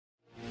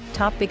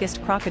Top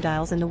biggest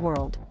crocodiles in the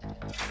world.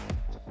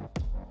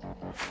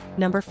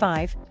 Number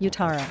 5,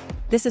 Utara.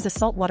 This is a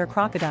saltwater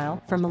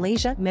crocodile from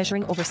Malaysia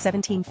measuring over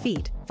 17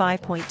 feet,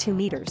 5.2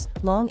 meters,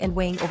 long and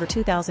weighing over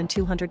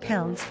 2,200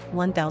 pounds,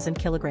 1,000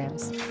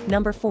 kilograms.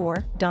 Number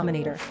 4,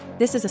 Dominator.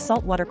 This is a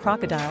saltwater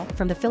crocodile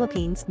from the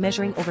Philippines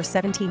measuring over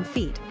 17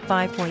 feet,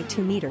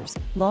 5.2 meters,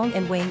 long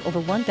and weighing over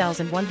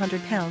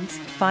 1,100 pounds,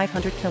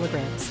 500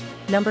 kilograms.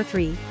 Number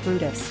 3,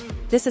 Brutus.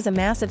 This is a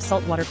massive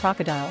saltwater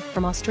crocodile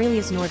from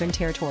Australia's Northern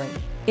Territory.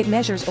 It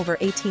measures over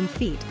 18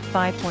 feet,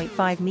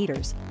 5.5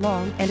 meters,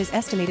 long and is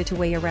estimated to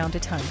weigh around a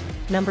ton.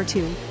 Number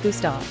 2,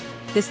 Gustav.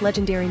 This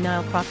legendary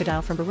Nile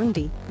crocodile from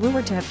Burundi,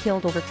 rumored to have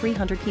killed over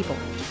 300 people.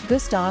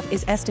 Gustav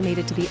is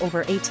estimated to be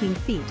over 18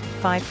 feet,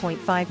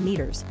 5.5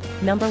 meters.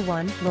 Number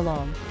 1,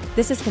 Lelong.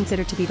 This is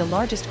considered to be the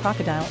largest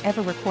crocodile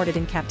ever recorded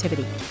in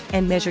captivity,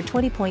 and measured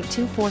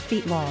 20.24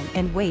 feet long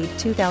and weighed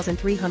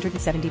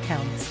 2,370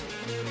 pounds.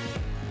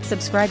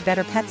 Subscribe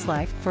Better Pets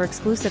Life for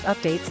exclusive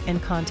updates and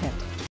content.